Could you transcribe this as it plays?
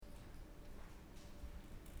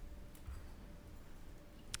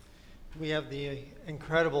We have the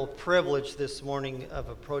incredible privilege this morning of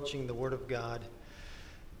approaching the Word of God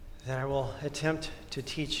that I will attempt to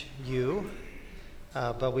teach you,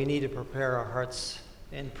 but we need to prepare our hearts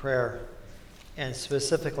in prayer and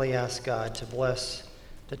specifically ask God to bless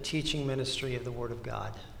the teaching ministry of the Word of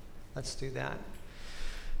God. Let's do that.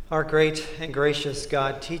 Our great and gracious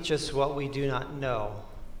God, teach us what we do not know.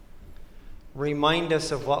 Remind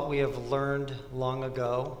us of what we have learned long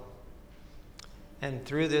ago. And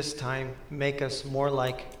through this time, make us more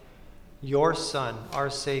like your Son,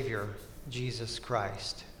 our Savior, Jesus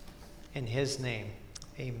Christ. In His name,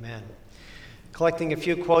 amen. Collecting a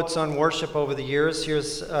few quotes on worship over the years.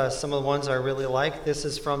 Here's some of the ones I really like. This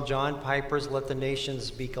is from John Piper's Let the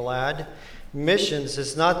Nations Be Glad. Missions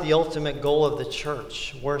is not the ultimate goal of the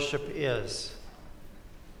church. Worship is.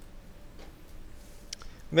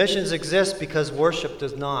 Missions exist because worship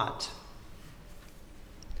does not.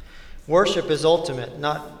 Worship is ultimate,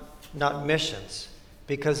 not missions,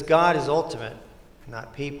 because God is ultimate,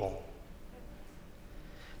 not people.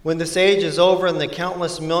 When this age is over and the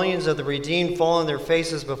countless millions of the redeemed fall on their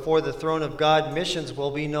faces before the throne of God, missions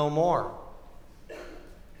will be no more.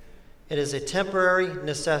 It is a temporary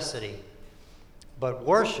necessity, but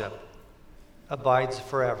worship abides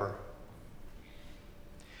forever.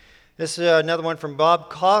 This is another one from Bob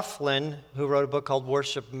Kauflin, who wrote a book called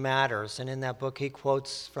Worship Matters. And in that book, he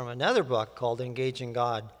quotes from another book called Engaging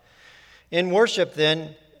God. In worship,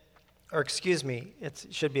 then, it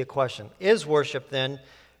should be a question. Is worship, then,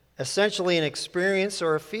 essentially an experience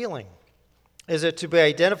or a feeling? Is it to be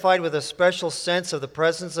identified with a special sense of the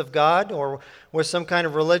presence of God, or with some kind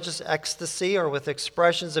of religious ecstasy, or with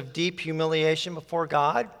expressions of deep humiliation before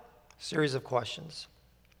God? A series of questions.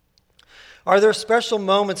 Are there special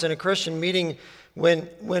moments in a Christian meeting when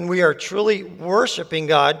we are truly worshiping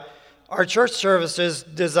God? Are church services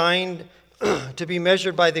designed to be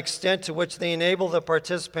measured by the extent to which they enable the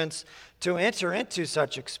participants to enter into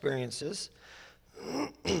such experiences?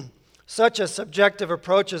 Such a subjective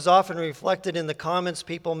approach is often reflected in the comments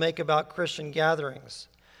people make about Christian gatherings,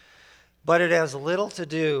 but it has little to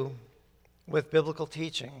do with biblical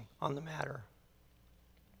teaching on the matter.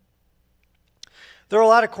 There are a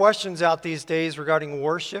lot of questions out these days regarding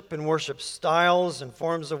worship and worship styles and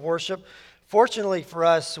forms of worship. Fortunately for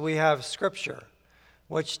us, we have Scripture,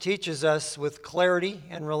 which teaches us with clarity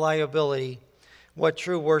and reliability what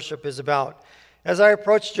true worship is about. As I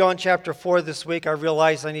approach John chapter 4 this week, I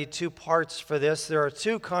realize I need two parts for this. There are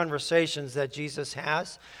two conversations that Jesus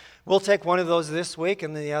has. We'll take one of those this week,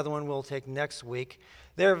 and then the other one we'll take next week.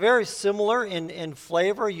 They're very similar in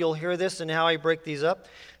flavor. You'll hear this in how I break these up.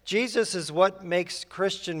 Jesus is what makes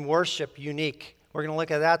Christian worship unique. We're going to look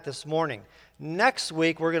at that this morning. Next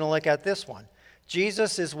week, we're going to look at this one.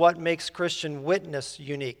 Jesus is what makes Christian witness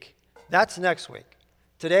unique. That's next week.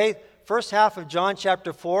 Today, first half of John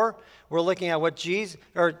chapter 4, we're looking at what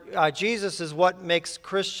Jesus is what makes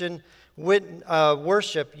Christian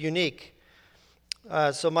worship unique.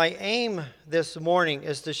 So my aim this morning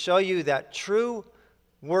is to show you that true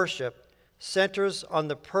worship centers on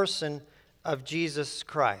the person of Jesus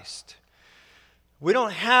Christ. We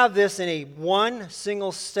don't have this in one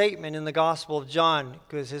single statement in the Gospel of John,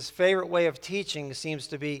 because his favorite way of teaching seems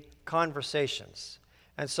to be conversations.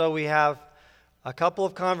 And so we have a couple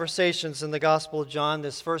of conversations in the Gospel of John.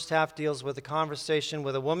 This first half deals with a conversation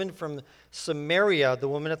with a woman from Samaria, the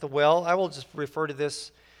woman at the well. I will just refer to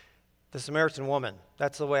this, the Samaritan woman.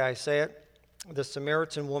 That's the way I say it, the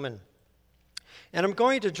Samaritan woman. And I'm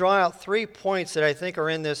going to draw out 3 points that I think are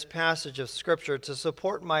in this passage of Scripture to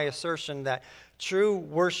support my assertion that true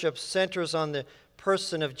worship centers on the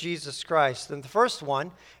person of Jesus Christ. And the first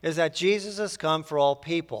one is that Jesus has come for all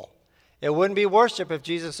people. It wouldn't be worship if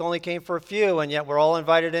Jesus only came for a few, and yet we're all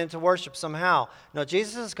invited into worship somehow. No,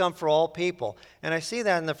 Jesus has come for all people. And I see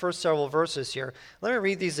that in the first several verses here. Let me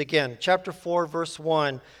read these again. Chapter 4, verse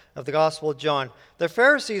 1 of the Gospel of John. The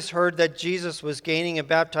Pharisees heard that Jesus was gaining and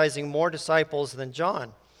baptizing more disciples than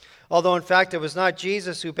John, although in fact it was not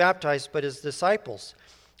Jesus who baptized, but his disciples.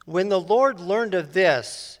 When the Lord learned of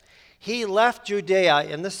this, he left Judea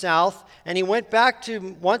in the south, and he went back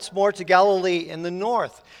once more to Galilee in the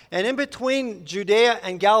north. And in between Judea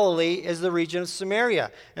and Galilee is the region of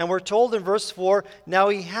Samaria. And we're told in verse 4, now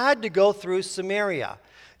he had to go through Samaria.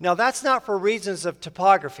 Now that's not for reasons of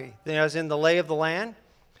topography, as in the lay of the land.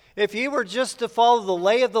 If he were just to follow the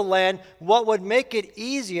lay of the land, what would make it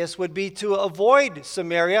easiest would be to avoid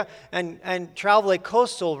Samaria and travel a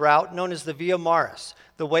coastal route known as the Via Maris,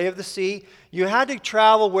 the way of the sea. You had to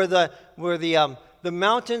travel where the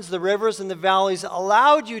mountains, the rivers, and the valleys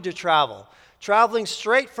allowed you to travel. Traveling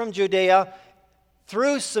straight from Judea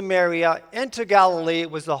through Samaria into Galilee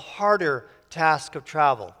was a harder task of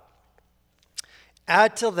travel.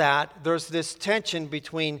 Add to that, there's this tension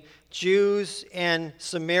between Jews and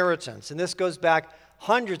Samaritans. And this goes back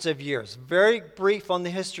hundreds of years. Very brief on the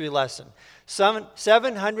history lesson.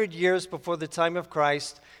 700 years before the time of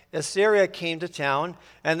Christ, Assyria came to town,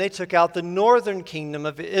 and they took out the northern kingdom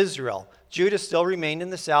of Israel. Judah still remained in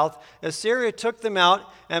the south. Assyria took them out,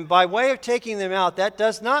 and by way of taking them out, that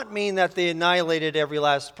does not mean that they annihilated every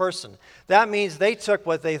last person. That means they took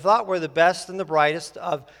what they thought were the best and the brightest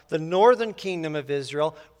of the northern kingdom of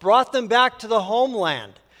Israel, brought them back to the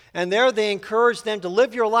homeland, and there they encouraged them to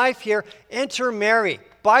live your life here, intermarry,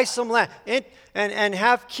 buy some land, and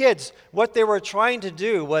have kids. What they were trying to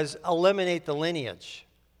do was eliminate the lineage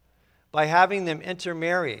by having them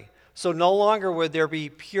intermarry. So no longer would there be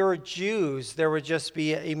pure Jews, there would just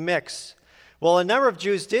be a mix. Well, a number of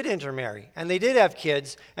Jews did intermarry, and they did have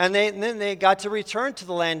kids, and then they got to return to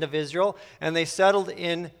the land of Israel, and they settled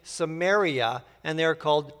in Samaria, and they're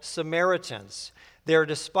called Samaritans. They're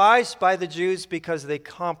despised by the Jews because they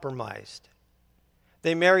compromised.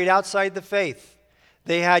 They married outside the faith.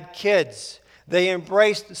 They had kids. They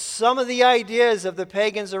embraced some of the ideas of the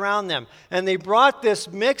pagans around them, and they brought this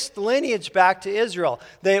mixed lineage back to Israel.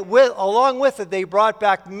 Along with it, they brought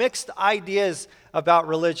back mixed ideas about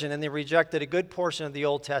religion, and they rejected a good portion of the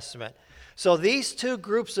Old Testament. So these two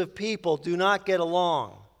groups of people do not get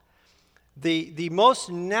along. The most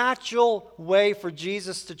natural way for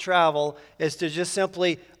Jesus to travel is to just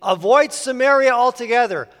simply avoid Samaria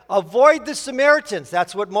altogether. Avoid the Samaritans.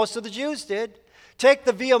 That's what most of the Jews did. Take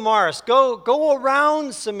the Via Maris. Go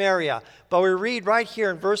around Samaria. But we read right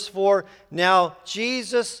here in verse 4, now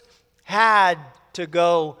Jesus had to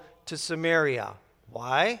go to Samaria.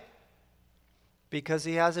 Why? Because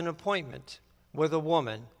he has an appointment with a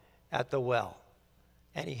woman at the well.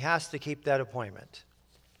 And he has to keep that appointment.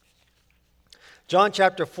 John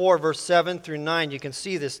chapter 4, verse 7 through 9, you can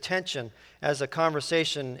see this tension as a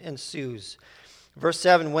conversation ensues. Verse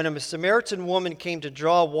 7, when a Samaritan woman came to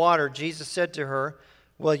draw water, Jesus said to her,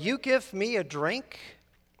 will you give me a drink?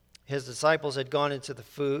 His disciples had gone into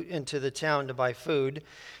the town to buy food.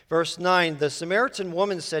 Verse 9, the Samaritan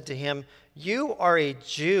woman said to him, you are a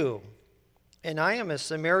Jew, and I am a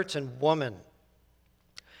Samaritan woman.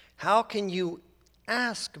 How can you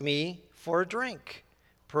ask me for a drink?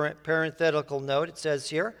 Parenthetical note, it says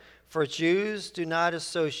here, for Jews do not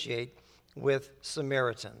associate with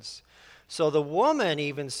Samaritans. So the woman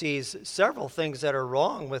even sees several things that are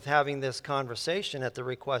wrong with having this conversation at the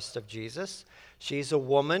request of Jesus. She's a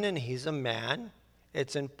woman and he's a man.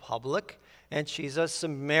 It's in public. And she's a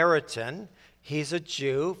Samaritan. He's a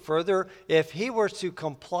Jew. Further, if he were to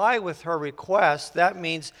comply with her request, that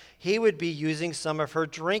means he would be using some of her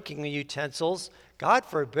drinking utensils. God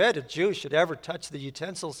forbid a Jew should ever touch the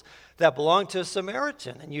utensils that belong to a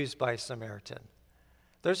Samaritan and used by a Samaritan.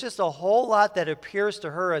 There's just a whole lot that appears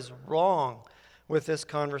to her as wrong with this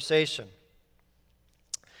conversation.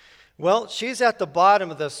 Well, she's at the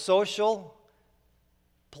bottom of the social,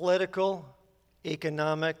 political,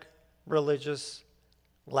 economic, religious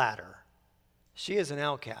ladder. She is an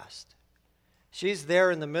outcast. She's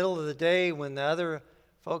there in the middle of the day when the other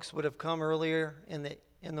folks would have come earlier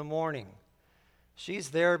in the morning.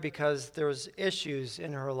 She's there because there's issues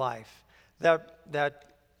in her life that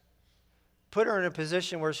put her in a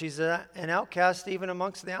position where she's an outcast even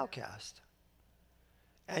amongst the outcast.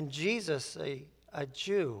 And Jesus, a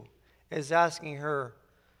Jew, is asking her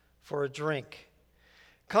for a drink.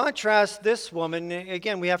 Contrast this woman,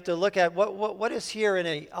 again, we have to look at what is here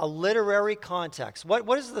in a literary context.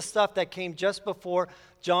 What is the stuff that came just before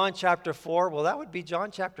John chapter 4? Well, that would be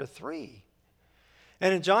John chapter 3.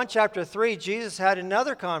 And in John chapter 3, Jesus had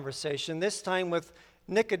another conversation, this time with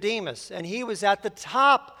Nicodemus. And he was at the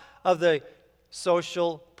top of the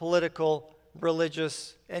social, political,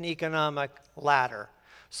 religious, and economic ladder.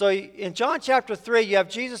 So in John chapter 3, you have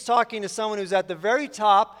Jesus talking to someone who's at the very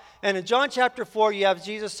top. And in John chapter 4, you have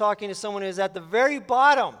Jesus talking to someone who's at the very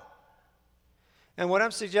bottom. And what I'm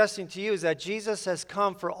suggesting to you is that Jesus has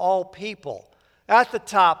come for all people. At the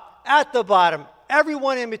top, at the bottom,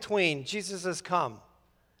 everyone in between, Jesus has come,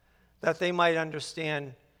 that they might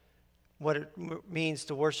understand what it means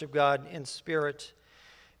to worship God in spirit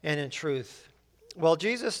and in truth. Well,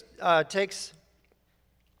 Jesus takes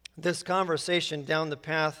this conversation down the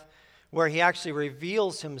path where he actually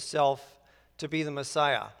reveals himself to be the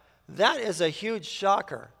Messiah. That is a huge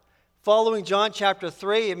shocker. Following John chapter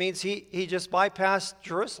 3, it means he just bypassed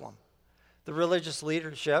Jerusalem, the religious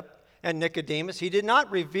leadership, and Nicodemus. He did not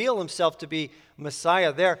reveal himself to be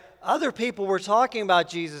Messiah there. Other people were talking about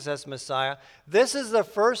Jesus as Messiah. This is the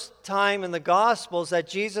first time in the Gospels that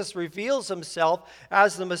Jesus reveals himself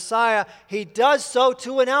as the Messiah. He does so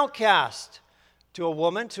to an outcast, to a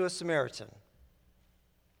woman, to a Samaritan.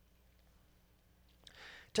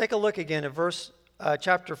 Take a look again at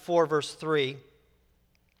chapter 4, verse 3.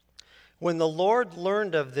 When the Lord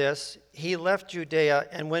learned of this, he left Judea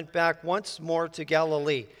and went back once more to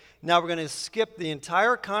Galilee. Now we're going to skip the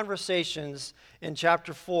entire conversations in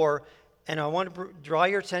chapter 4, and I want to draw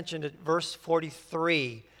your attention to verse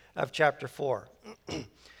 43 of chapter 4.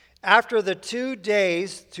 After the 2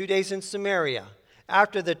 days in Samaria,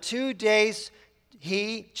 after the 2 days,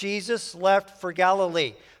 Jesus, left for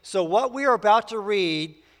Galilee. So what we are about to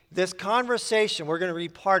read, this conversation, we're going to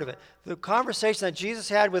read part of it. The conversation that Jesus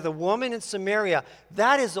had with a woman in Samaria,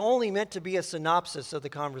 that is only meant to be a synopsis of the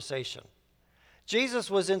conversation.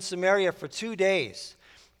 Jesus was in Samaria for 2 days.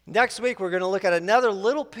 Next week, we're going to look at another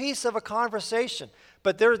little piece of a conversation.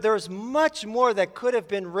 But there's much more that could have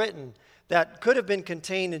been written, that could have been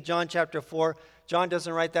contained in John chapter 4. John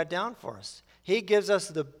doesn't write that down for us. He gives us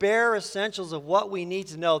the bare essentials of what we need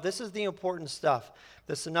to know. This is the important stuff,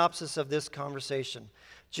 the synopsis of this conversation.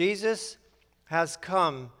 Jesus has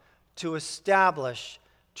come to establish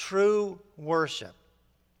true worship.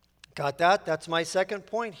 Got that? That's my second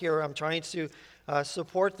point here. I'm trying to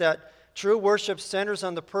support that. True worship centers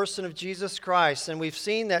on the person of Jesus Christ. And we've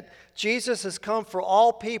seen that Jesus has come for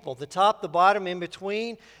all people, the top, the bottom, in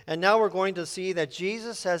between. And now we're going to see that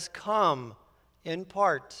Jesus has come, in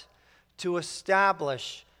part, to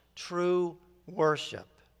establish true worship.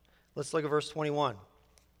 Let's look at verse 21.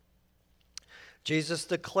 Jesus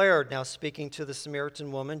declared, now speaking to the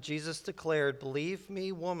Samaritan woman, Jesus declared, "Believe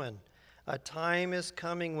me, woman, a time is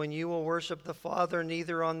coming when you will worship the Father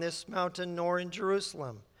neither on this mountain nor in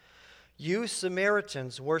Jerusalem. You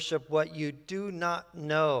Samaritans worship what you do not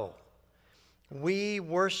know. We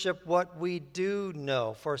worship what we do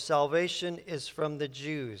know, for salvation is from the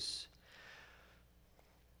Jews.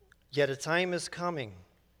 Yet a time is coming,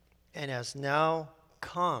 and has now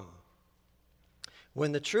come,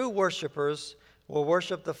 when the true worshipers will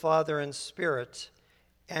worship the Father in spirit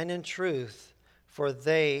and in truth, for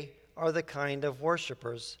they are the kind of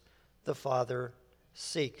worshipers the Father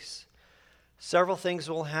seeks." Several things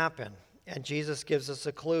will happen, and Jesus gives us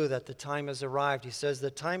a clue that the time has arrived. He says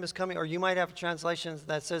the time is coming, or you might have translations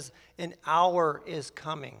that says an hour is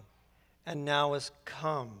coming, and now is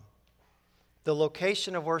come. The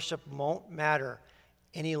location of worship won't matter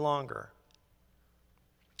any longer,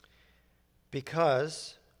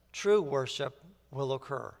 because true worship will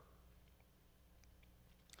occur.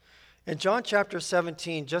 In John chapter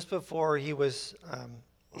 17, just before he was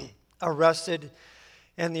arrested,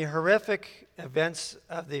 and the horrific events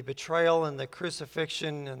of the betrayal and the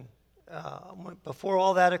crucifixion, and before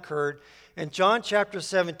all that occurred, in John chapter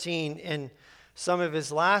 17, in some of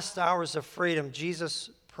his last hours of freedom, Jesus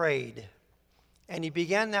prayed. And he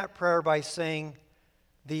began that prayer by saying,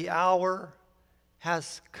 "The hour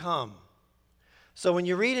has come." So when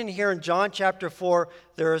you read in here in John chapter 4,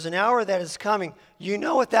 there is an hour that is coming. You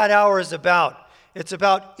know what that hour is about. It's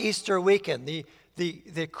about Easter weekend,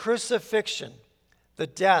 the crucifixion, the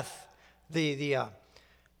death, the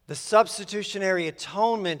substitutionary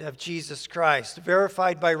atonement of Jesus Christ,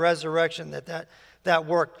 verified by resurrection that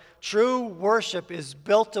worked. True worship is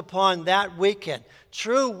built upon that weekend.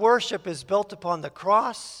 True worship is built upon the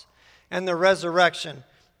cross and the resurrection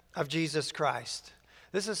of Jesus Christ.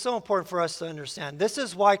 This is so important for us to understand. This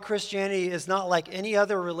is why Christianity is not like any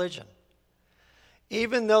other religion.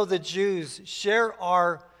 Even though the Jews share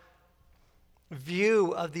our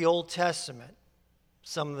view of the Old Testament,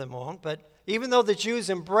 some of them won't, but even though the Jews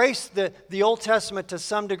embrace the Old Testament to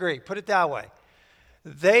some degree, put it that way,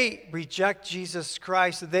 they reject Jesus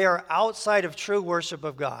Christ. They are outside of true worship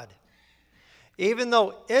of God. Even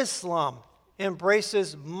though Islam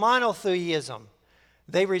embraces monotheism,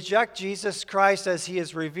 they reject Jesus Christ as he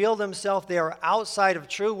has revealed himself. They are outside of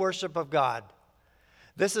true worship of God.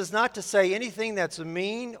 This is not to say anything that's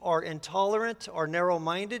mean or intolerant or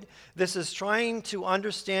narrow-minded. This is trying to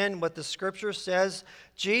understand what the Scripture says.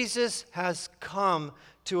 Jesus has come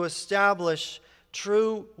to establish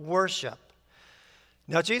true worship.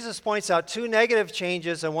 Now, Jesus points out 2 negative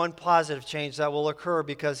changes and 1 positive change that will occur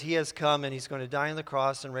because he has come and he's going to die on the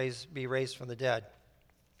cross and be raised from the dead.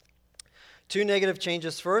 2 negative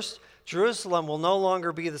changes. First, Jerusalem will no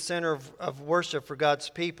longer be the center of worship for God's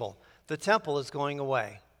people. The temple is going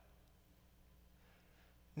away.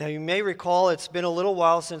 Now, you may recall it's been a little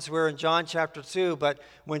while since we were in John chapter 2, but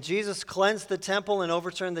when Jesus cleansed the temple and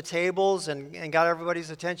overturned the tables and got everybody's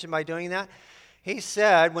attention by doing that, he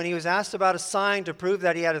said, when he was asked about a sign to prove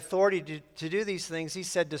that he had authority to do these things, he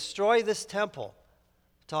said, "Destroy this temple,"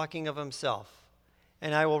 talking of himself,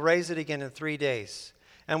 "and I will raise it again in 3 days."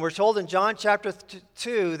 And we're told in John chapter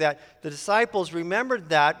 2 that the disciples remembered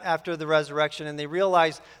that after the resurrection, and they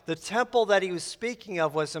realized the temple that he was speaking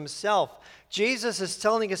of was himself. Jesus is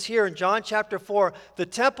telling us here in John chapter 4, the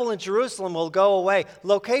temple in Jerusalem will go away.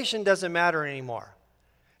 Location doesn't matter anymore.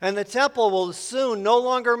 And the temple will soon no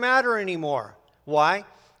longer matter anymore. Why?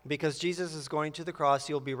 Because Jesus is going to the cross.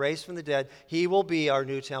 He will be raised from the dead. He will be our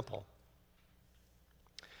new temple.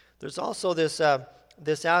 There's also this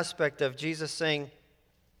aspect of Jesus saying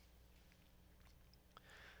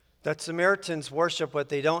that Samaritans worship what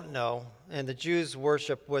they don't know, and the Jews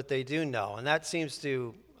worship what they do know. And that seems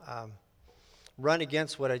to run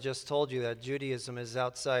against what I just told you, that Judaism is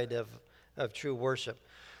outside of true worship.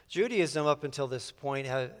 Judaism, up until this point,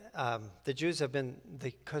 the Jews have been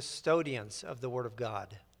the custodians of the Word of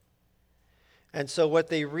God. And so what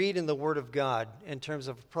they read in the Word of God in terms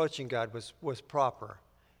of approaching God was proper,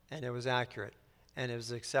 and it was accurate, and it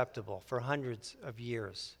was acceptable for hundreds of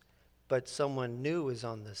years. But someone new is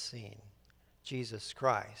on the scene, Jesus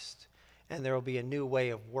Christ, and there will be a new way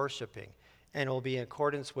of worshiping, and it will be in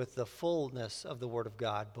accordance with the fullness of the Word of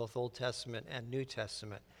God, both Old Testament and New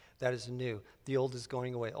Testament. That is new. The old is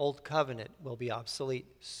going away. Old covenant will be obsolete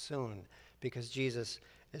soon because Jesus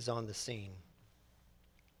is on the scene.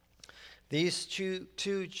 These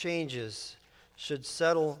two changes should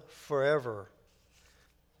settle forever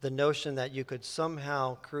the notion that you could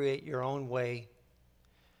somehow create your own way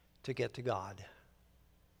to get to God.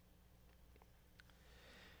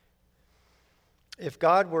 If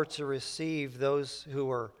God were to receive those who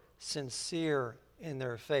were sincere in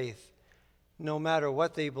their faith, no matter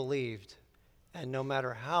what they believed and no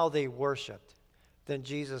matter how they worshiped, then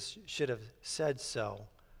Jesus should have said so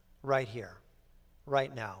right here,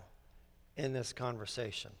 right now, in this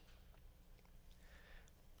conversation.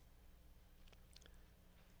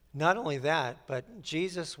 Not only that, but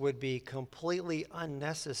Jesus would be completely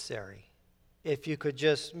unnecessary if you could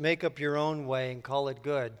just make up your own way and call it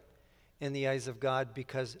good in the eyes of God,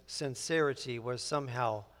 because sincerity was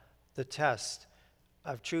somehow the test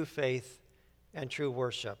of true faith and true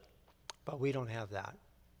worship. But we don't have that.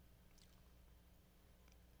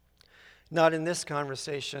 Not in this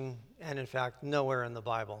conversation, and in fact, nowhere in the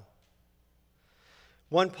Bible.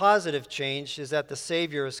 One positive change is that the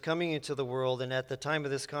Savior is coming into the world, and at the time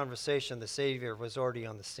of this conversation, the Savior was already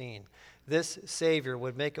on the scene. This Savior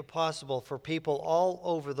would make it possible for people all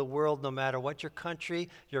over the world, no matter what your country,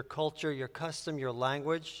 your culture, your custom, your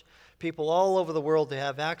language, people all over the world to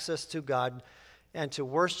have access to God and to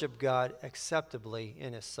worship God acceptably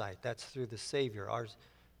in His sight. That's through the Savior,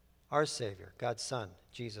 our Savior, God's Son,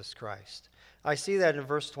 Jesus Christ. I see that in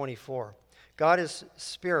verse 24. God is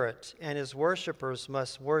spirit, and His worshipers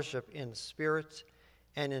must worship in spirit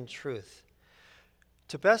and in truth.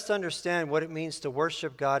 To best understand what it means to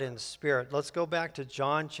worship God in spirit, let's go back to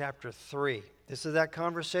John chapter 3. This is that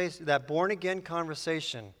conversation, that born-again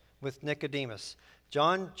conversation with Nicodemus.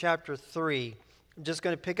 John chapter 3, I'm just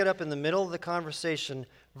going to pick it up in the middle of the conversation,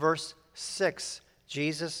 verse 6.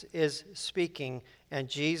 Jesus is speaking, and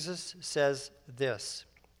Jesus says this: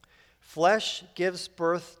 "Flesh gives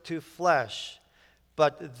birth to flesh,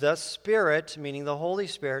 but the Spirit," meaning the Holy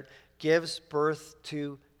Spirit, "gives birth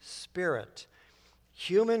to spirit."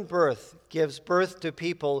 Human birth gives birth to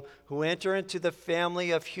people who enter into the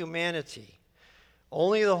family of humanity.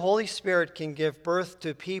 Only the Holy Spirit can give birth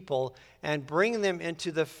to people and bring them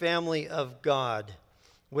into the family of God.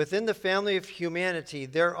 Within the family of humanity,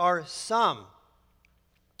 there are some,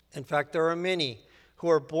 in fact, there are many, who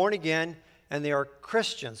are born again, and they are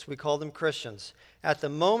Christians. We call them Christians. At the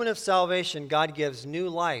moment of salvation, God gives new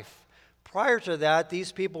life. Prior to that,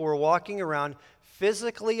 these people were walking around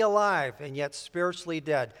physically alive and yet spiritually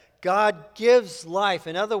dead. God gives life.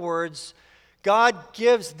 In other words, God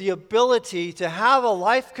gives the ability to have a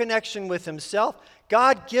life connection with Himself.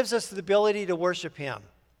 God gives us the ability to worship Him.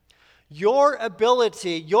 Your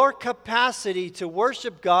ability, your capacity to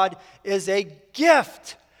worship God is a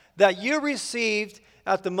gift that you received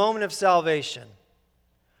at the moment of salvation.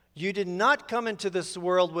 You did not come into this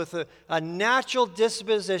world with a natural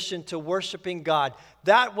disposition to worshiping God.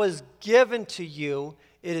 That was given to you.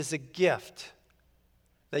 It is a gift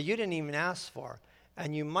that you didn't even ask for,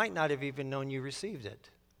 and you might not have even known you received it,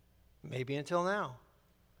 maybe until now.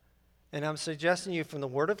 And I'm suggesting you from the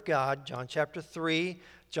Word of God, John chapter 3,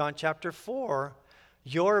 John chapter 4,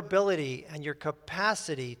 Your ability and your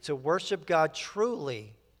capacity to worship God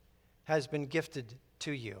truly has been gifted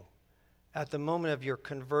to you at the moment of your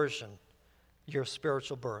conversion, your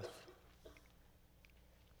spiritual birth.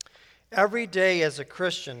 Every day as a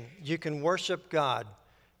Christian, you can worship God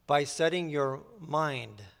by setting your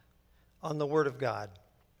mind on the Word of God.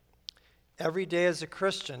 Every day as a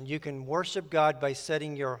Christian, you can worship God by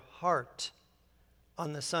setting your heart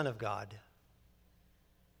on the Son of God.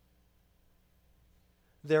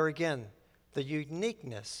 There again, the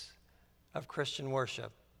uniqueness of Christian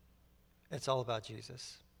worship. It's all about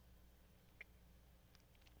Jesus.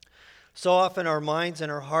 So often our minds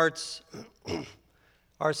and our hearts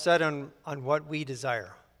are set on what we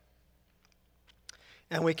desire.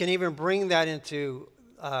 And we can even bring that into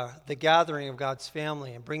the gathering of God's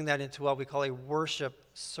family and bring that into what we call a worship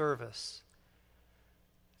service.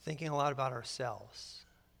 Thinking a lot about ourselves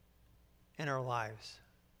and our lives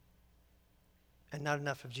and not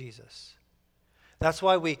enough of Jesus. That's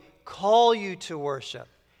why we call you to worship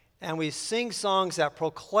and we sing songs that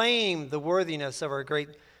proclaim the worthiness of our great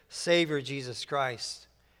Savior, Jesus Christ.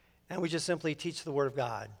 And we just simply teach the Word of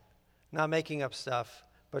God, not making up stuff,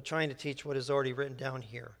 but trying to teach what is already written down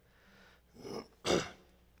here.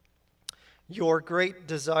 Your great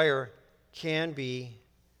desire can be,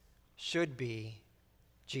 should be,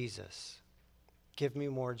 Jesus. Give me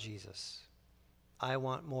more Jesus. I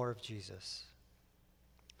want more of Jesus.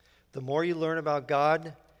 The more you learn about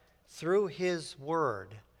God through His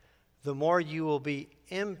Word, the more you will be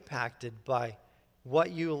impacted by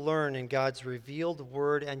what you learn in God's revealed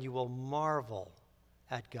Word, and you will marvel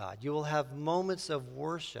at God. You will have moments of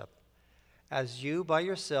worship as you, by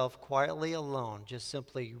yourself, quietly alone, just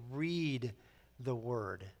simply read the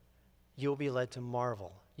Word. You'll be led to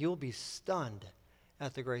marvel. You'll be stunned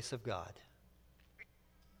at the grace of God.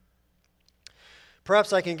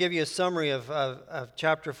 Perhaps I can give you a summary of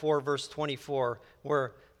chapter 4, verse 24,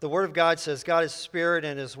 where the Word of God says, God is spirit,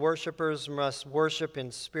 and His worshipers must worship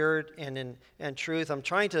in spirit and in truth. I'm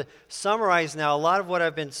trying to summarize now a lot of what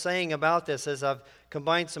I've been saying about this as I've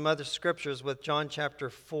combined some other scriptures with John chapter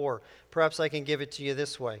 4. Perhaps I can give it to you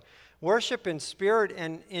this way. Worship in spirit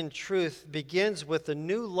and in truth begins with the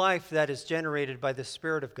new life that is generated by the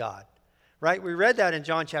Spirit of God. Right? We read that in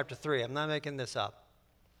John chapter 3. I'm not making this up.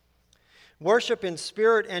 Worship in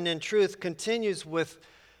spirit and in truth continues with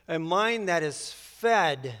a mind that is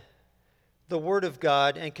fed the Word of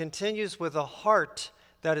God and continues with a heart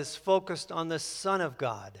that is focused on the Son of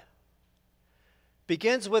God.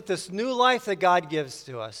 Begins with this new life that God gives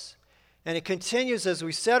to us. And it continues as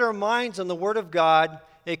we set our minds on the Word of God.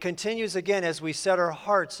 It continues again as we set our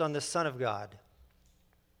hearts on the Son of God.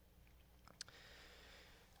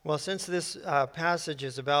 Well, since this passage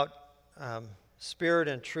is about spirit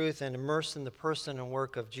and truth and immersed in the person and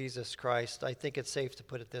work of Jesus Christ, I think it's safe to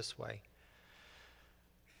put it this way.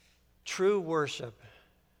 True worship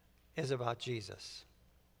is about Jesus.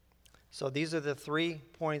 So these are the 3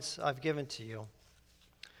 points I've given to you.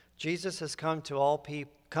 Jesus has come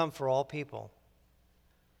for all people.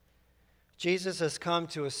 Jesus has come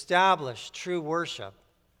to establish true worship,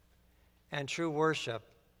 and true worship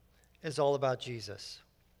is all about Jesus.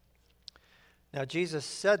 Now, Jesus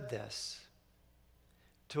said this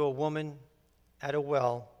to a woman at a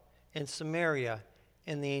well in Samaria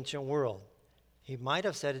in the ancient world. He might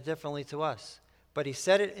have said it differently to us, but he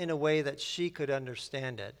said it in a way that she could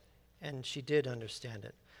understand it, and she did understand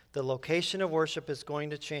it. The location of worship is going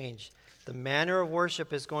to change. The manner of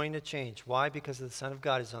worship is going to change. Why? Because the Son of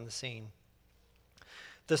God is on the scene.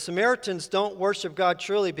 The Samaritans don't worship God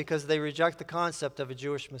truly because they reject the concept of a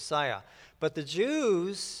Jewish Messiah. But the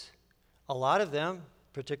Jews, a lot of them,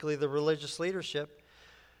 particularly the religious leadership,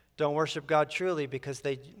 don't worship God truly because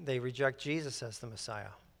they reject Jesus as the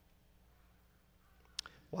Messiah.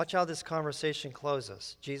 Watch how this conversation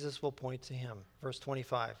closes. Jesus will point to him. Verse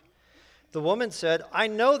 25. The woman said, I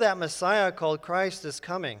know that Messiah called Christ is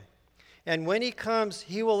coming. And when he comes,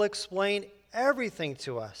 he will explain everything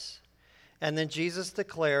to us. And then Jesus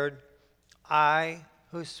declared, I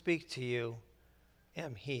who speak to you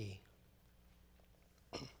am he.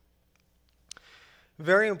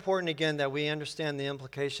 Very important again that we understand the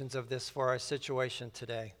implications of this for our situation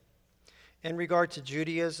today. In regard to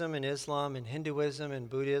Judaism and Islam and Hinduism and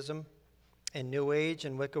Buddhism and New Age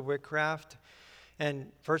and Wicca Witchcraft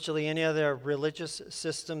and virtually any other religious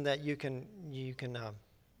system that you can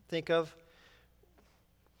think of,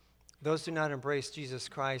 those do not embrace Jesus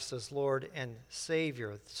Christ as Lord and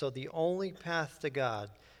Savior. So the only path to God,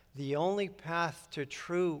 the only path to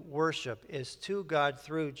true worship is to God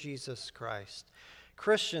through Jesus Christ.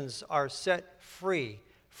 Christians are set free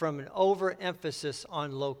from an overemphasis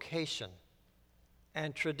on location.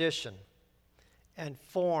 and tradition and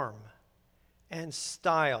form and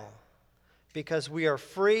style, because we are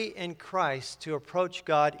free in Christ to approach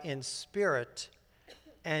God in spirit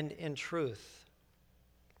and in truth.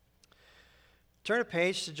 Turn a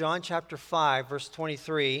page to John chapter 5, verse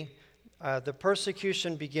 23. The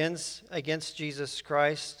persecution begins against Jesus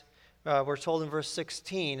Christ. We're told in verse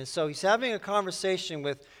 16. And so he's having a conversation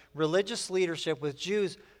with religious leadership, with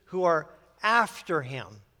Jews who are after him.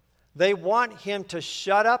 They want him to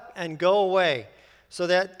shut up and go away. So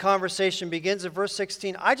that conversation begins at verse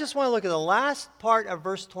 16. I just want to look at the last part of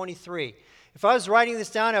verse 23. If I was writing this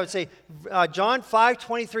down, I would say John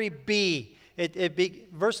 5:23b.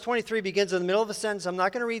 Verse 23 begins in the middle of the sentence. I'm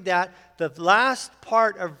not going to read that. The last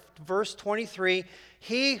part of verse 23,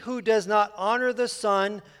 he who does not honor the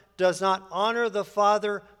Son does not honor the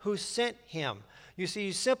Father who sent him. You see,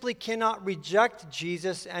 you simply cannot reject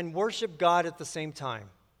Jesus and worship God at the same time.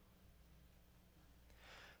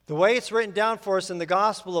 The way it's written down for us in the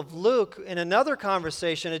Gospel of Luke, in another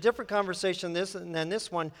conversation, a different conversation than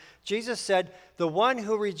this one, Jesus said, "The one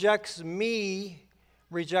who rejects me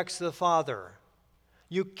rejects the Father."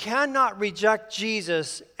 You cannot reject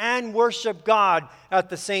Jesus and worship God at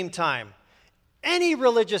the same time. Any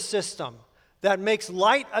religious system that makes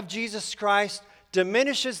light of Jesus Christ,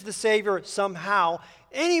 diminishes the Savior somehow,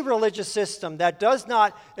 any religious system that does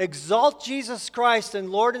not exalt Jesus Christ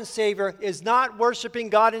and Lord and Savior is not worshiping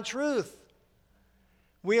God in truth.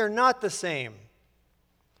 We are not the same.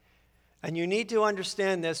 And you need to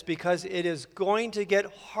understand this, because it is going to get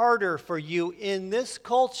harder for you in this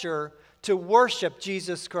culture to worship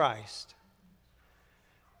Jesus Christ.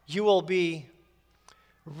 You will be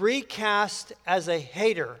recast as a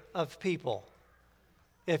hater of people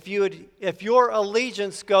if your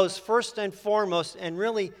allegiance goes first and foremost and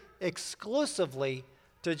really exclusively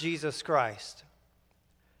to Jesus Christ.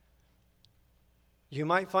 You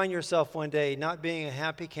might find yourself one day not being a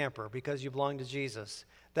happy camper because you belong to Jesus.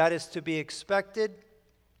 That is to be expected.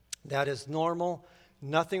 That is normal.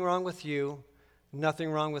 Nothing wrong with you. Nothing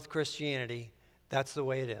wrong with Christianity. That's the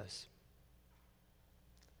way it is.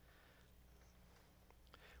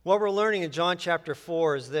 What we're learning in John chapter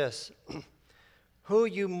 4 is this. Who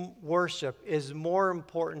you worship is more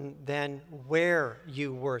important than where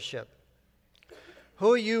you worship.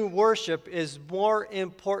 Who you worship is more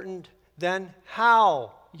important than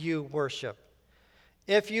how you worship.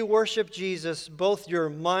 If you worship Jesus, both your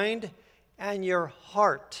mind and your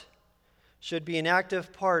heart should be an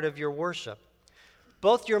active part of your worship.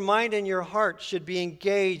 Both your mind and your heart should be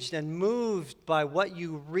engaged and moved by what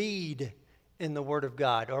you read in the Word of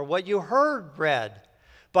God, or what you heard read,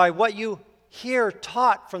 by what you hear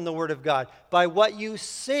taught from the Word of God, by what you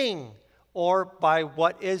sing, or by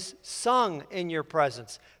what is sung in your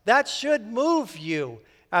presence. That should move you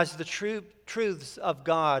as the truths of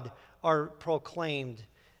God are proclaimed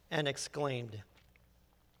and exclaimed.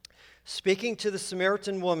 Speaking to the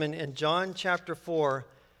Samaritan woman in John chapter 4,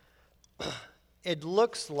 it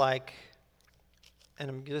looks like, and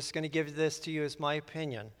I'm just going to give this to you as my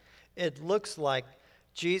opinion, it looks like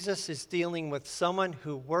Jesus is dealing with someone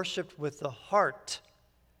who worshiped with the heart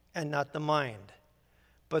and not the mind.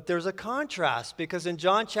 But there's a contrast, because in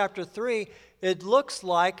John chapter 3, it looks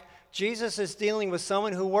like Jesus is dealing with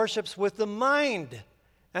someone who worships with the mind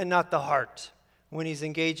and not the heart when he's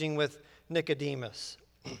engaging with Nicodemus.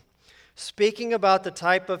 Speaking about the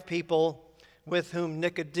type of people with whom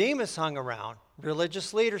Nicodemus hung around,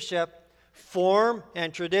 religious leadership, form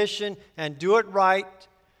and tradition, and do it right,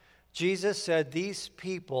 Jesus said, "These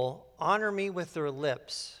people honor me with their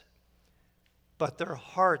lips, but their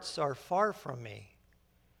hearts are far from me.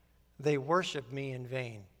 They worship me in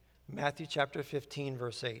vain." Matthew chapter 15,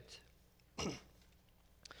 verse 8.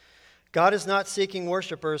 God is not seeking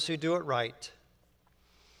worshipers who do it right.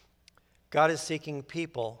 God is seeking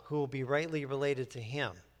people who will be rightly related to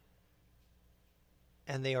Him,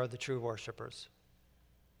 and they are the true worshipers.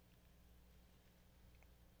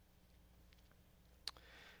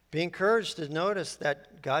 Be encouraged to notice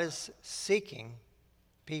that God is seeking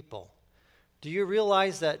people. Do you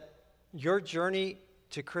realize that your journey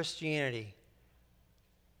to Christianity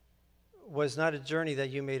was not a journey that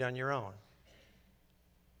you made on your own?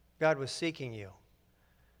 God was seeking you.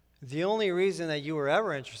 The only reason that you were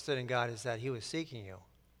ever interested in God is that He was seeking you.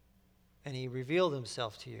 And He revealed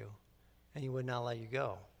Himself to you, and He would not let you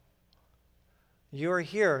go. You are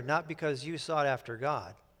here not because you sought after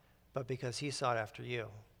God, but because He sought after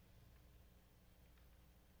you.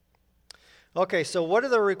 Okay, so what are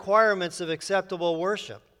the requirements of acceptable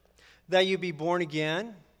worship? That you be born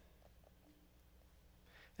again,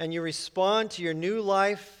 and you respond to your new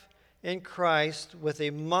life in Christ with a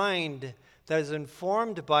mind that is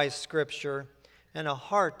informed by Scripture, and a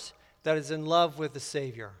heart that is in love with the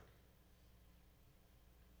Savior.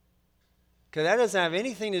 Because that doesn't have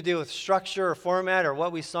anything to do with structure or format or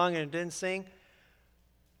what we sung and didn't sing.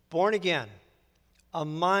 Born again, a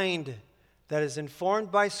mind that is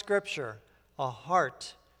informed by Scripture, a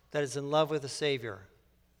heart that is in love with the Savior.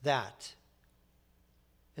 That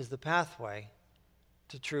is the pathway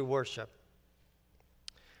to true worship.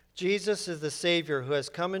 Jesus is the Savior who has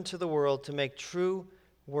come into the world to make true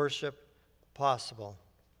worship possible.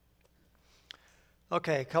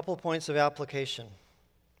 Okay, a couple points of application.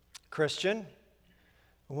 Christian,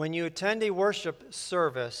 when you attend a worship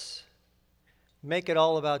service, make it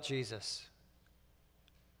all about Jesus.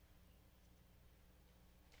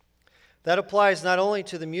 That applies not only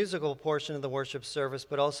to the musical portion of the worship service,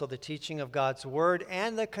 but also the teaching of God's Word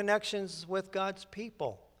and the connections with God's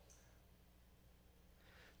people.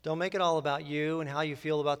 Don't make it all about you and how you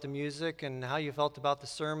feel about the music and how you felt about the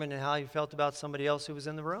sermon and how you felt about somebody else who was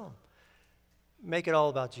in the room. Make it all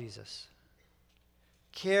about Jesus.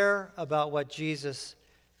 Care about what Jesus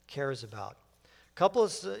cares about.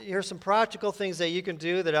 Here's some practical things that you can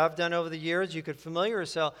do that I've done over the years. You could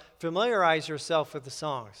familiarize yourself with the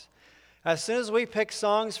songs. As soon as we pick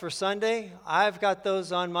songs for Sunday, I've got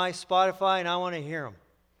those on my Spotify and I want to hear them.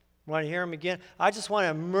 I want to hear them again. I just want to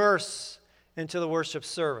immerse into the worship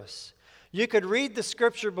service. You could read the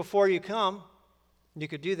Scripture before you come. You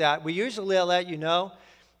could do that. We usually let you know.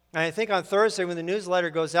 And I think on Thursday when the newsletter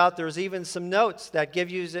goes out, there's even some notes that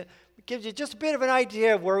gives you just a bit of an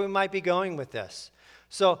idea of where we might be going with this.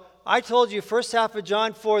 So I told you first half of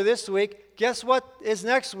John 4 this week. Guess what is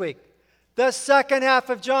next week? The second half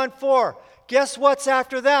of John 4. Guess what's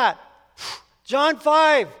after that? John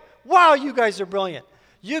 5. Wow, you guys are brilliant.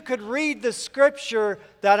 You could read the Scripture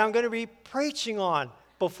that I'm going to be preaching on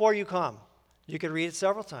before you come. You could read it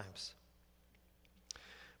several times.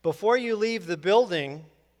 Before you leave the building,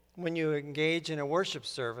 when you engage in a worship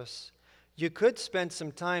service, you could spend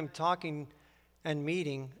some time talking and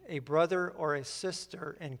meeting a brother or a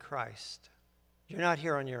sister in Christ. You're not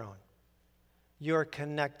here on your own. You're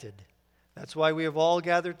connected. That's why we have all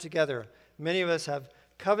gathered together. Many of us have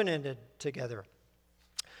covenanted together.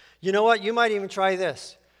 You know what? You might even try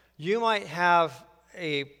this. You might have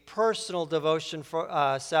a personal devotion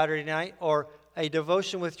for Saturday night, or a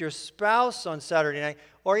devotion with your spouse on Saturday night,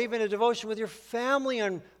 or even a devotion with your family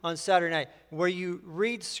on Saturday night, where you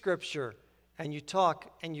read Scripture and you talk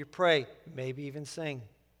and you pray, maybe even sing.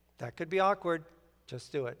 That could be awkward.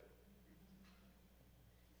 Just do it.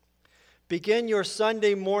 Begin your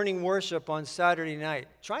Sunday morning worship on Saturday night.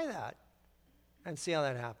 Try that and see how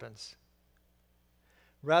that happens.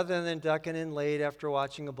 Rather than ducking in late after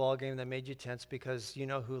watching a ball game that made you tense because you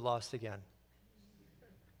know who lost again.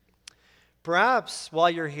 Perhaps while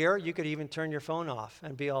you're here, you could even turn your phone off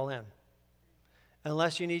and be all in.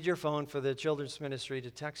 Unless you need your phone for the children's ministry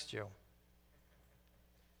to text you.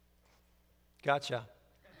 Gotcha.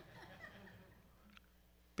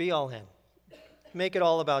 Be all in. Make it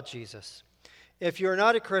all about Jesus. If you're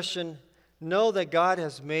not a Christian, know that God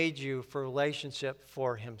has made you for relationship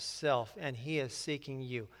for Himself, and He is seeking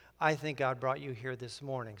you. I think God brought you here this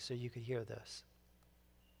morning so you could hear this.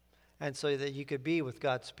 And so that you could be with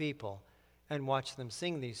God's people and watch them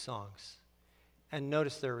sing these songs and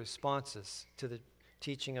notice their responses to the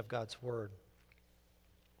teaching of God's Word.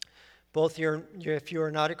 If you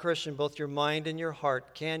are not a Christian, both your mind and your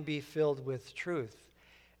heart can be filled with truth,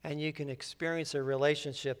 and you can experience a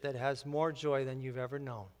relationship that has more joy than you've ever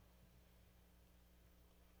known.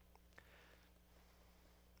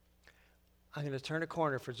 I'm going to turn a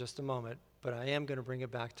corner for just a moment, but I am going to bring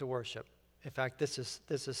it back to worship. In fact, this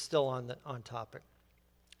is still on topic,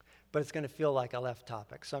 but it's going to feel like I left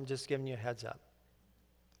topic, so I'm just giving you a heads up.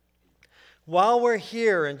 While we're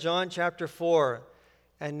here in John chapter 4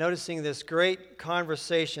 and noticing this great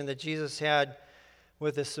conversation that Jesus had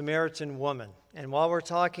with a Samaritan woman, and while we're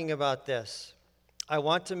talking about this, I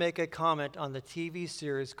want to make a comment on the TV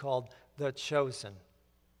series called The Chosen.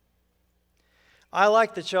 I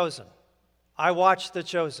like The Chosen. I watched The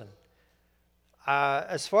Chosen.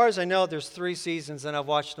 As far as I know, there's 3 seasons, and I've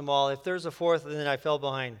watched them all. If there's a 4th, then I fell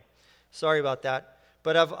behind. Sorry about that.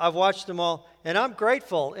 But I've watched them all, and I'm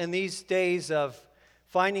grateful in these days of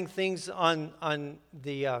finding things on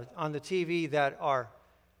the TV that are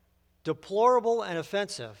deplorable and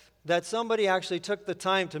offensive, that somebody actually took the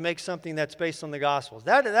time to make something that's based on the Gospels.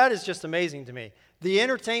 That is just amazing to me. The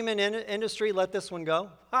entertainment industry let this one go.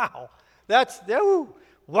 Wow,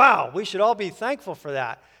 wow, we should all be thankful for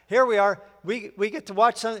that. Here we are. We get to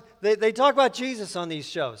watch something. They talk about Jesus on these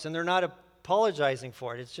shows, and they're not apologizing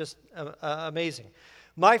for it. It's just amazing.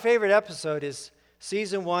 My favorite episode is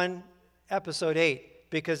season 1, episode 8,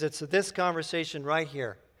 because it's this conversation right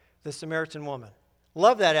here, the Samaritan woman.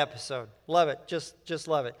 Love that episode. Love it. Just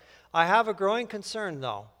love it. I have a growing concern,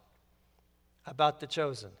 though, about The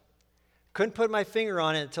Chosen. Couldn't put my finger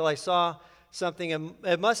on it until I saw something.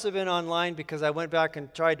 It must have been online because I went back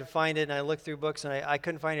and tried to find it, and I looked through books, and I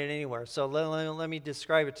couldn't find it anywhere. So let me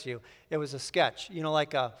describe it to you. It was a sketch. You know,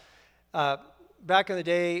 like back in the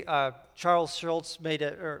day, Charles Schultz made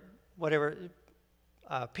it, or whatever,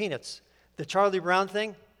 Peanuts. The Charlie Brown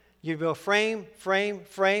thing. You go frame, frame,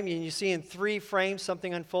 frame, and you see in 3 frames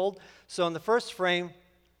something unfold. So in the first frame,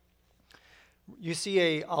 you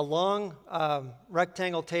see a long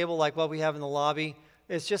rectangle table like what we have in the lobby.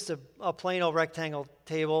 It's just a plain old rectangle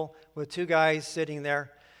table with 2 guys sitting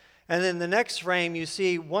there. And then the next frame, you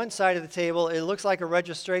see one side of the table, it looks like a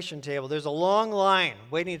registration table. There's a long line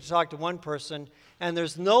waiting to talk to one person, and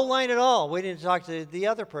there's no line at all waiting to talk to the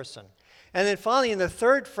other person. And then finally, in the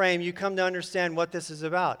third frame, you come to understand what this is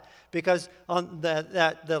about. Because on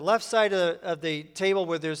the left side of the table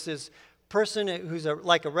where there's this person who's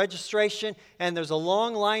like a registration, and there's a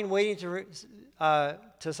long line waiting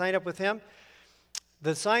to sign up with him,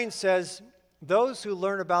 the sign says, "Those who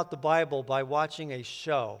learn about the Bible by watching a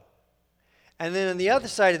show." And then on the other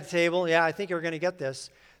side of the table, yeah, I think you're going to get this,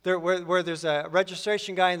 where there's a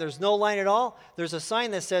registration guy and there's no line at all, there's a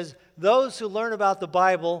sign that says, "Those who learn about the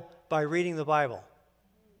Bible by reading the Bible."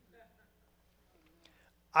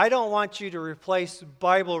 I don't want you to replace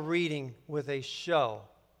Bible reading with a show,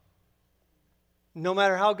 no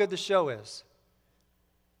matter how good the show is.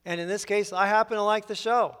 And in this case, I happen to like the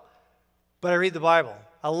show, but I read the Bible.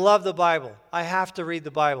 I love the Bible. I have to read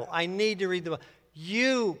the Bible. I need to read the Bible.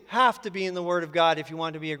 You have to be in the Word of God if you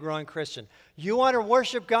want to be a growing Christian. You want to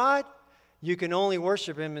worship God? You can only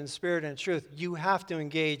worship Him in spirit and truth. You have to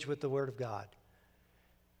engage with the Word of God.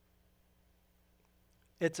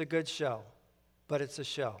 It's a good show, but it's a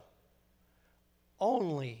show.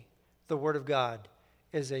 Only the Word of God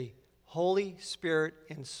is a Holy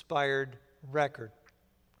Spirit-inspired record,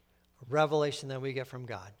 a revelation that we get from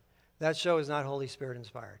God. That show is not Holy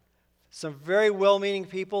Spirit-inspired. Some very well-meaning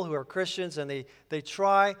people who are Christians, and they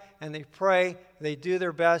try and they pray, they do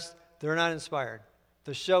their best, they're not inspired.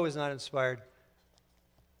 The show is not inspired.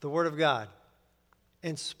 The Word of God,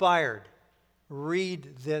 inspired.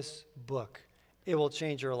 Read this book. It will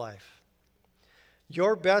change your life.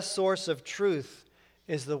 Your best source of truth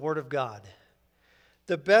is the Word of God.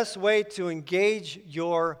 The best way to engage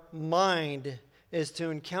your mind is to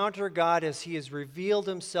encounter God as He has revealed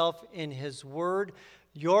Himself in His Word.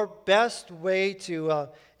 Your best way to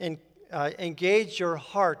engage your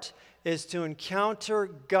heart is to encounter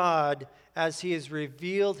God as He has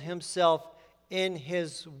revealed Himself in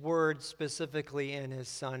His Word, specifically in His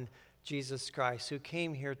Son, Jesus Christ, who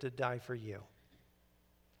came here to die for you.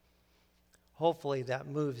 Hopefully that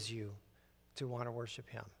moves you to want to worship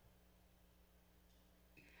Him.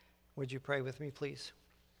 Would you pray with me, please?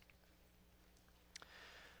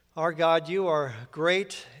 Our God, you are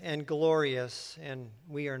great and glorious, and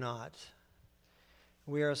we are not.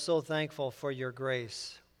 We are so thankful for your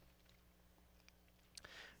grace.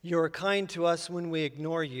 You are kind to us when we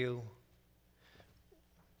ignore you.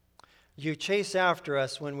 You chase after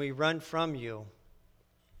us when we run from you.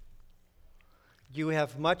 You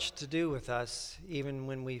have much to do with us, even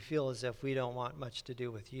when we feel as if we don't want much to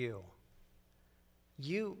do with you.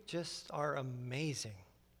 You just are amazing.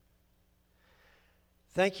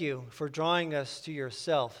 Thank you for drawing us to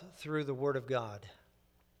yourself through the Word of God.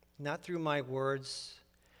 Not through my words,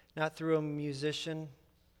 not through a musician,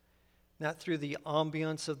 not through the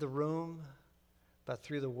ambience of the room, but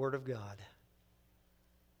through the Word of God.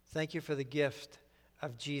 Thank you for the gift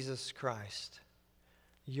of Jesus Christ,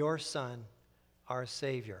 your Son, our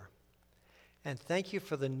Savior. And thank you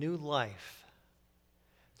for the new life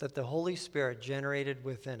that the Holy Spirit generated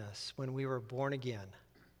within us when we were born again.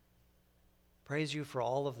 Praise you for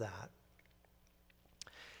all of that.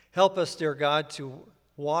 Help us, dear God, to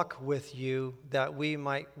walk with you that we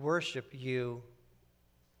might worship you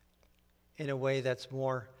in a way that's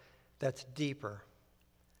deeper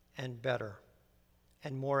and better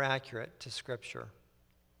and more accurate to Scripture.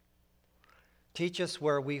 Teach us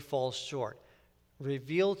where we fall short.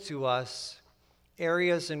 Reveal to us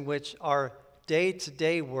areas in which our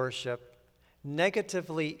day-to-day worship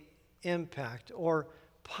negatively impact or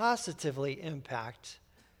positively impact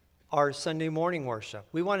our Sunday morning worship.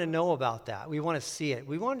 We want to know about that. We want to see it.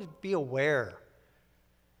 We want to be aware.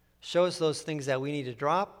 Show us those things that we need to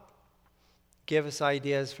drop. Give us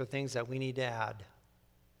ideas for things that we need to add.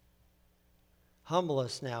 Humble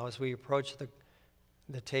us now as we approach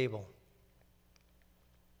the table.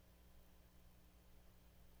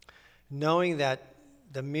 knowing that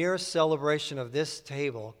the mere celebration of this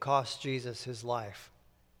table cost Jesus his life,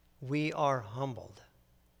 we are humbled.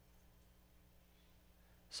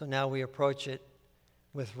 So now we approach it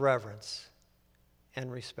with reverence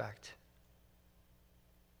and respect.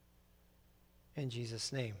 In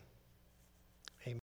Jesus' name.